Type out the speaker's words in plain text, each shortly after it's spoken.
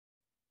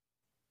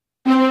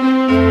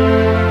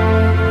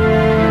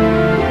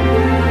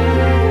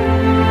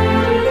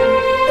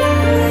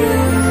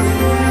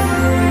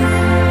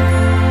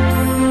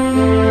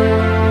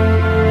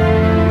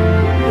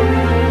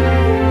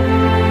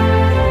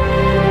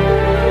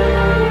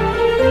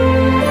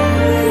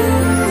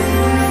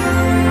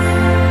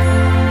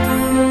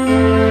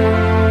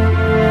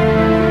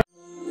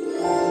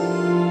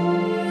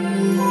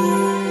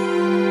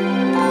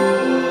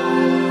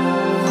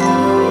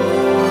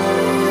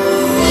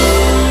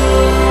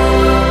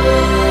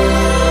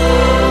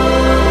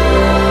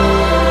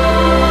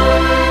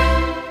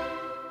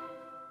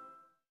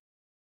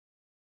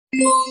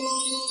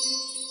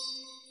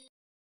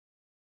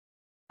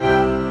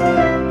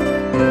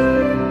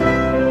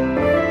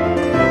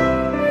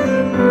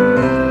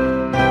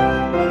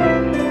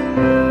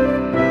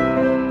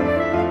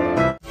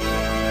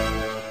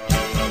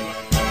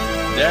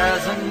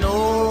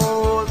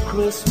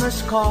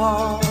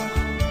car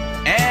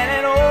and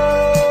an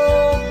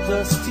old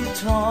dusty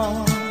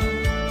tongue,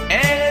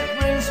 and it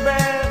brings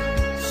back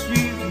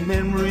sweet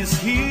memories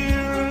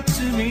here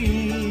to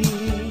me.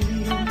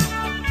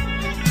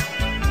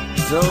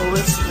 Though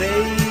it's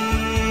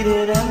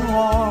faded and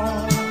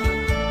worn,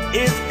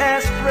 it's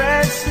as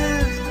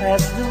precious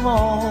as the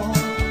morn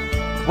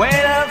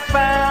when I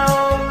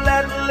found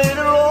that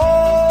little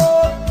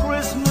old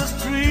Christmas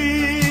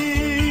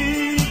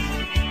tree.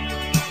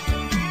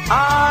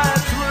 I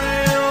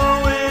thrill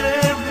with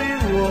every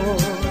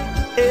word,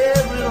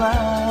 every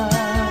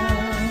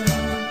line.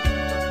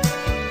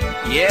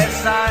 Yes,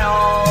 I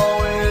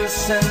always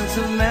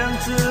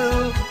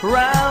sentimental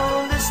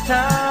round this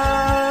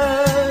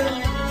time.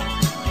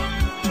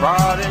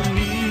 Pardon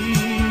me,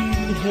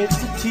 hit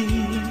the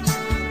teeth,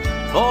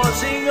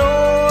 forcing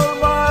all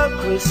my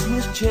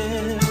Christmas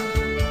cheer.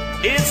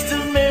 It's the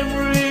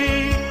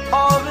memory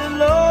of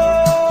an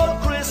old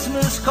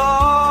Christmas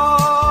card.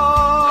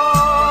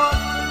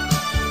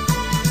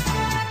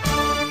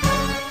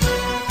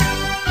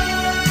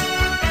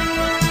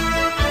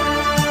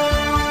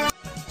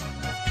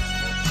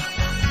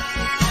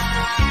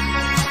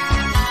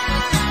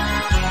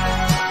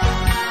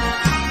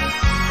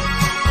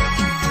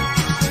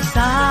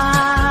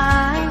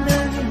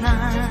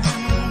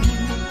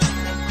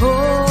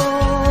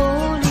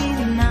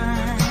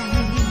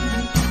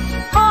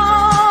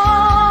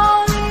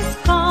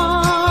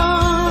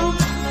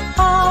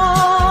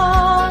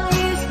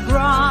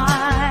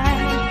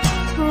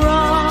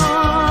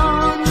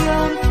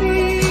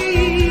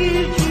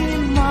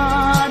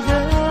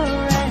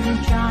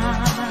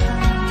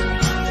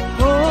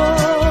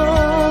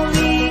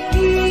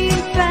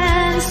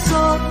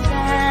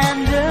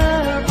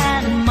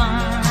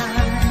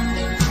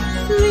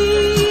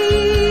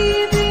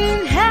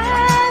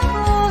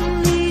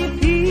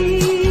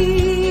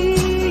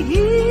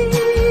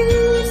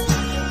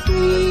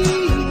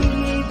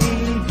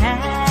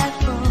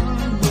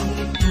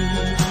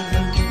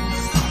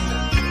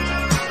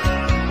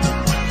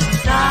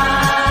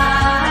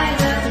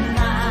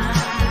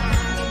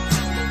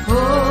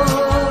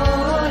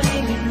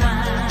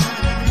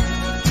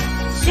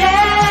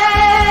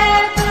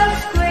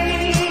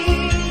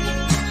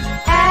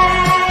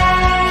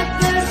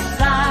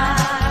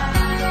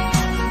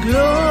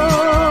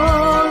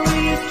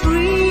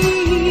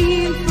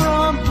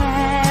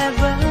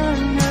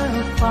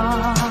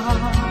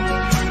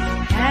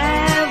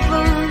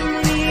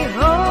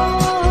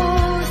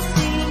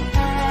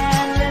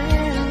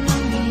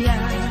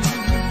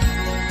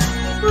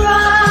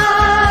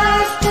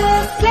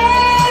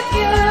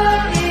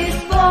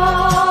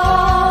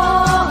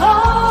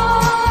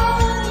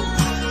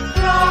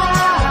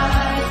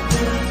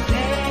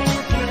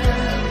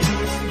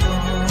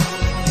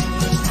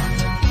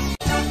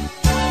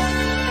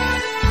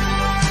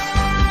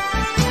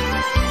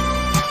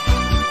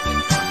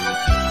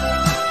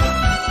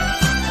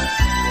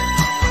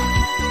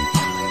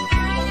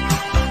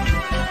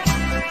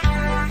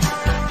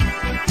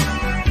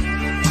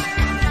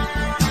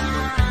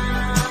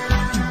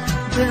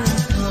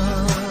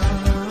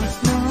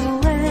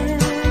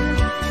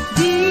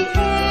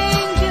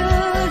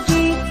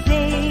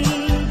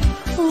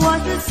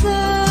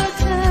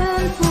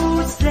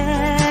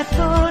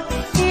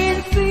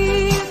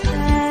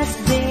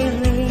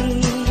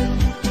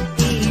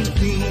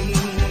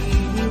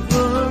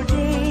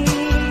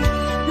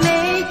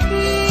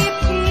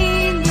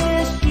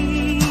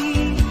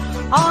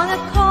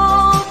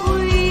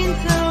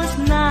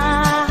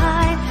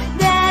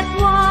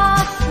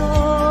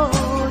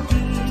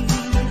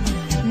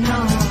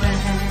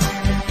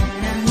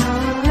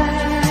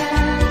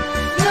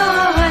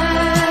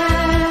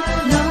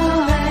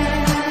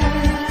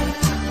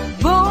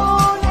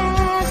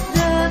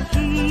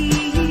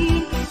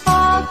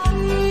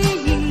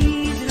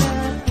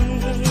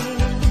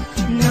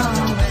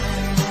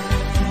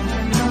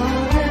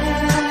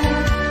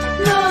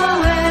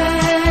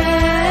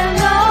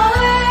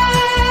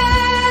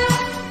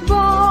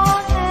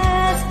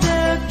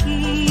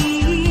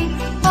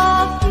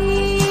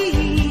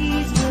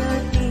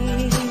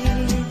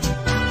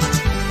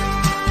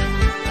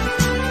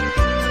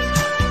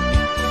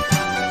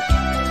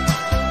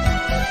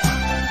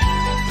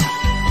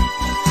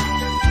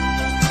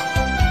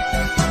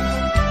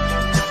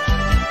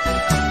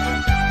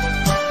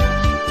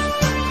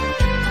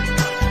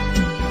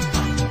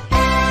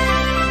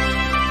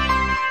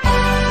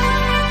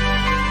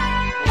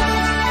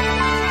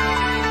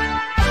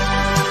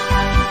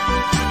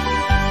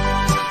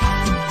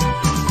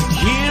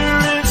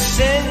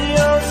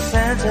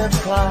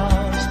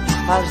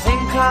 I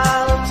think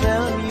I'll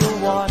tell you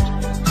what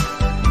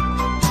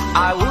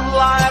I would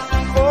like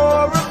for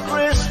a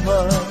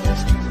Christmas,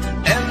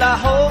 and I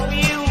hope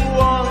you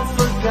won't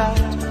forget.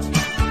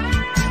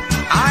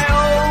 I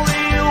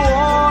only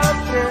want a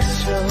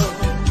picture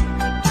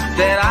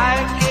that I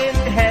can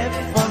have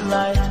one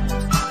night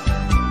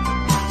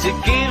to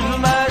give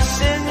my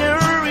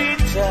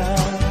señorita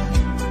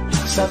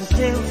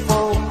something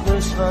for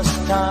Christmas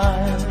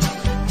time.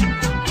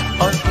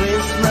 On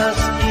Christmas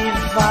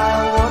Eve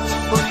I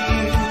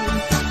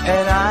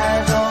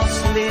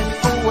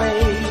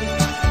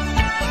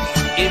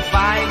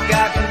I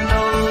got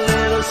no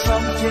little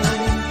something.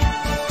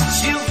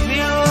 She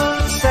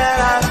feels that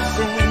I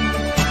sing.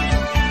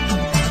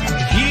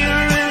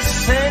 Here is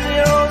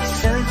Senor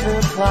Santa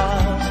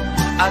Claus.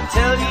 I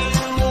tell you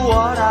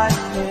what I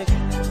think.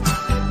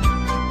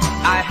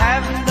 I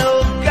have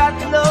got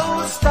no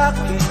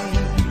stocking.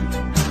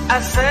 I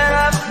set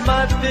up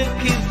my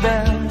picky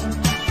band.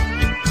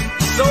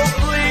 So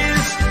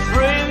please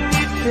bring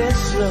me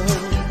pesos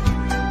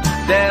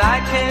that I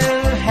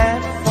can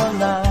have for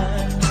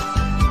night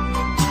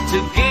to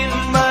give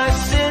my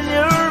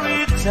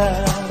señorita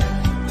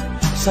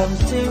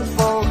something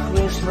for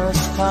Christmas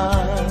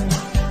time.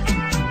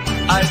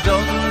 I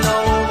don't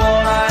know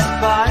what I'd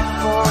buy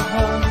for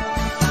her.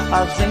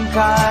 I think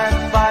I'd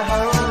buy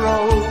her a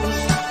rose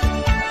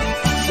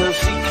so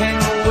she can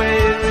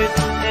wear it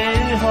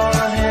in her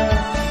hair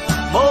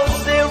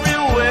most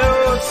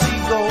everywhere she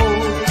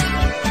goes.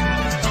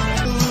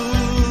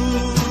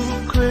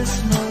 Ooh,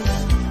 Christmas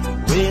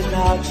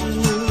without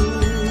you,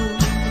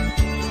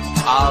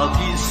 I'll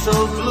be so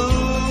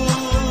blue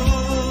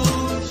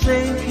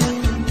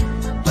thinking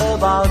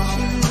about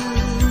you.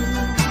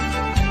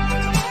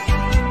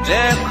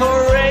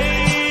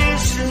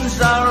 Decorations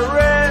are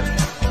red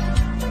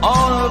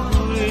on a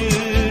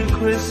green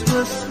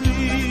Christmas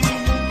tree.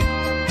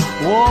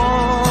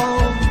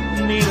 Won't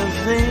need a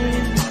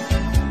thing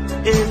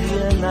if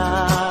you're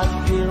not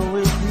here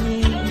with me.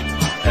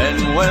 And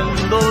when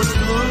those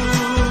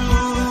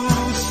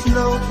blue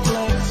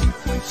snowflakes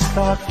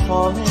start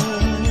falling,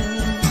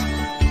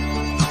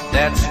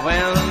 that's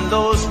when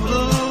those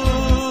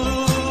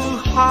blue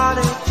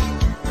heartaches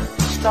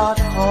start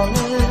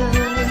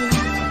calling.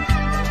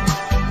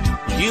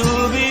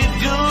 You'll be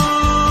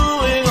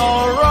doing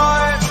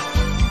alright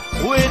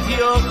with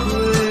your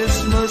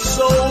Christmas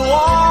so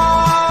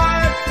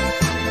white,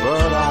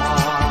 but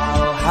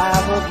I'll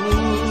have a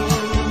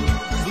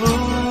blue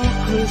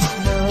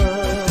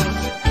Christmas.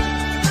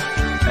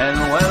 And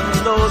when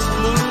those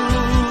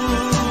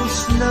blue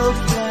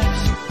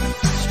snowflakes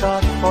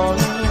start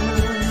falling,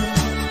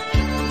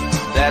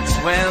 that's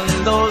when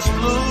those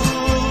blue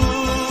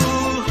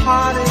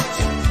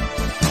heartaches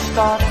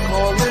start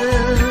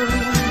calling.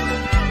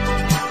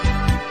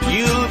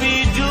 You'll be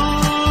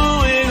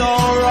doing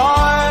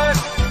alright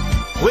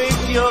with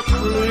your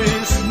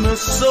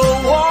Christmas so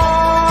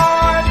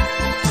white,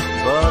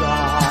 but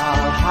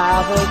I'll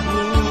have a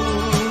blue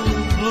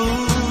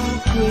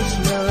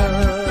Christmas.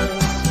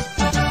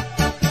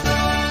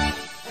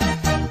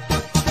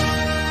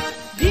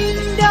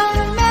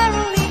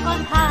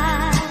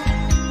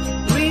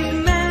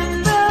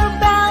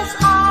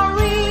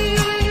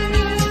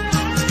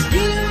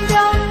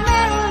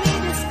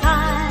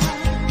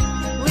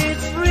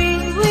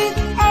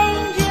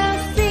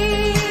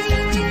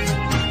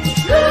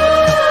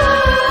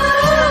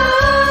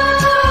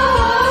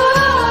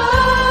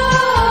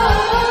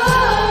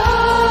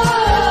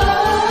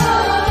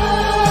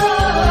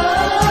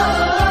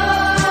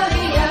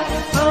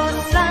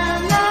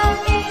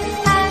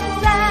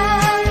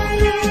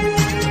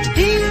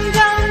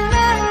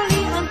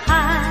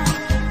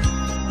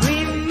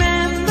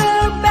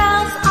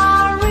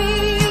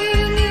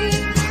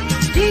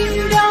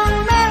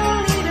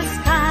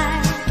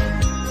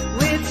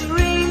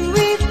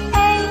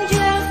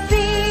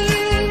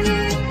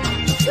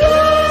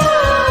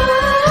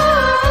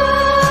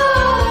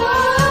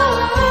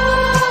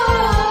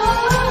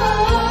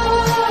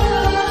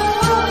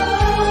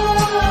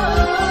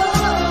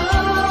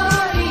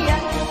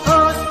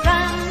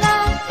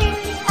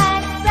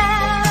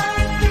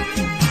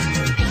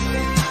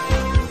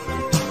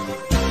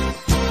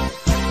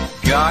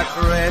 God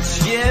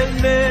rest ye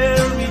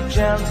merry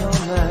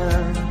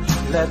gentlemen,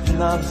 let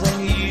nothing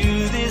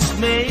you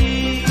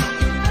dismay.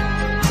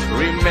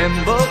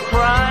 Remember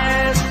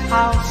Christ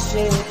our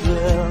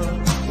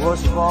Savior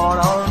was born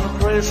on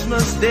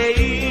Christmas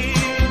Day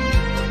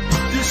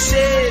to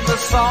save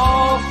us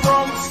all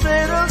from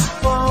sinners'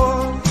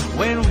 fall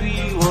when we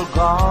were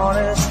gone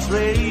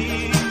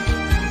astray.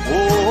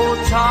 Oh,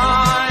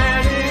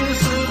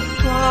 tidings of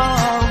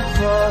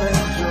comfort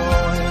and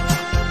joy,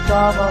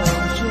 comfort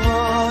and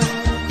joy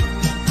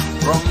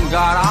from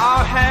God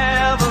our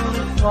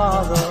Heavenly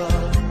Father,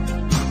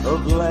 the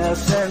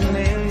blessed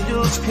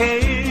angels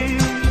came,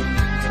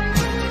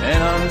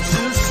 and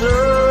unto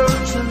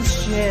certain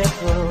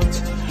shepherds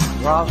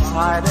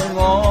prophesying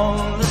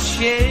on the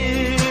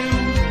shame,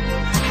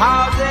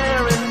 how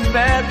there in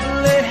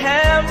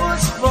Bethlehem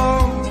was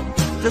born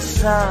the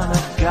Son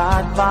of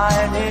God by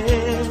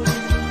name.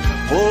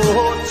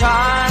 Oh,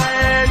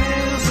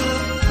 tidings of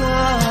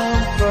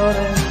comfort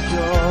and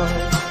joy,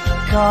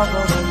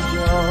 comfort and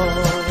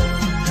joy.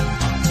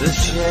 The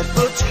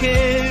shepherds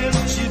came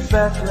to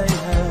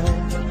Bethlehem,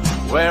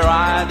 where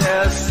I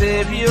their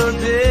Savior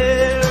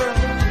dear.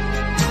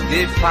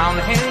 They found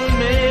him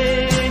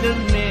made a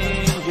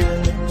manger,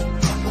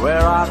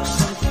 where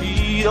oxen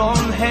feed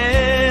on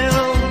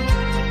hell.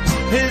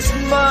 His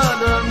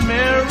mother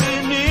Mary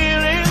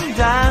kneeling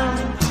down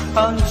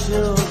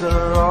until the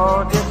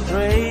organ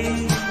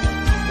prayed.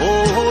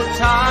 Oh,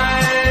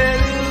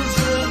 tidings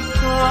of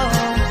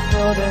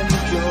comfort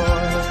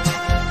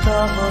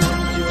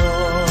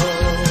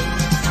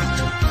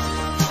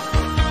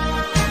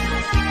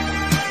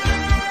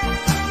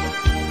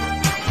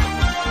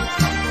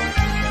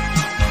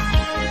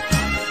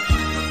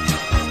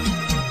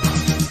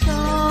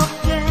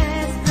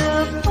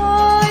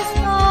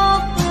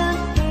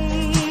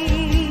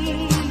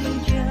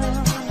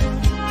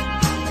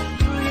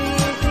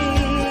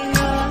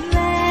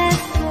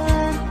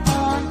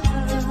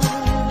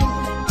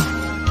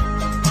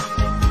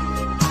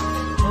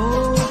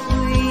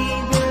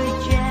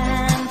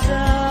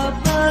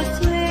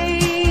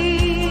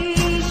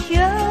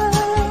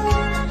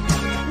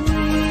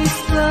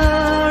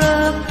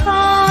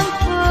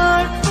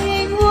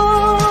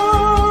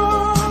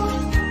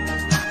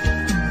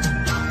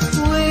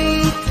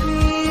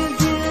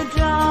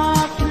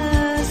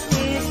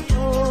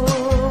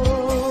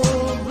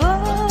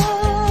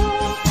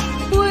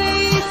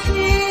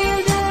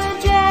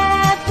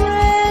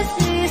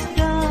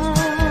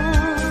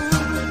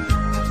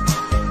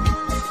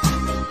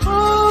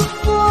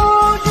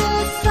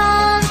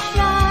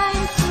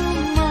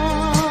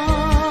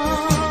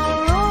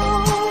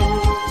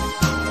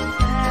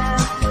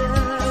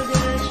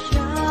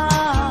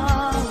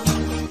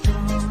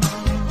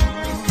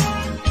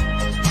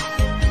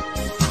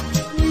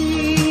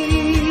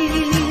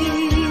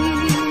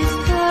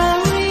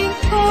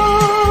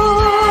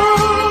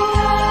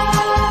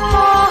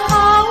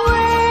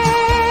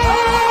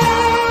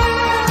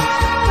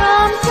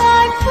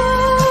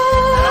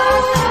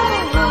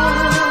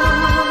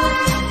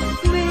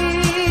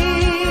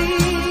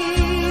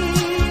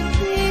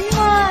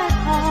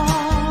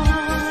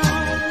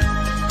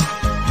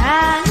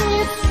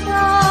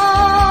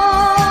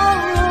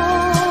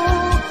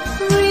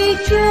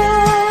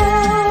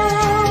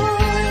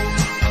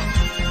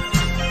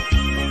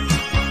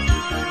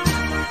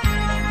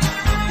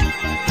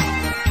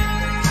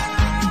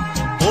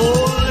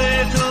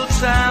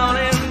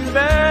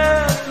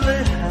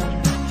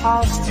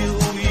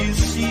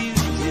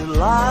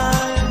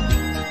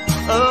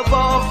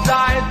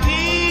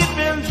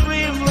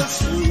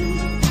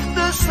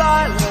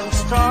silent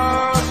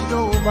stars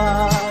go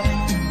by.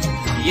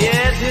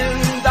 Yet in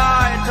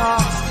thy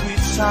dark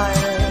street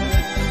shine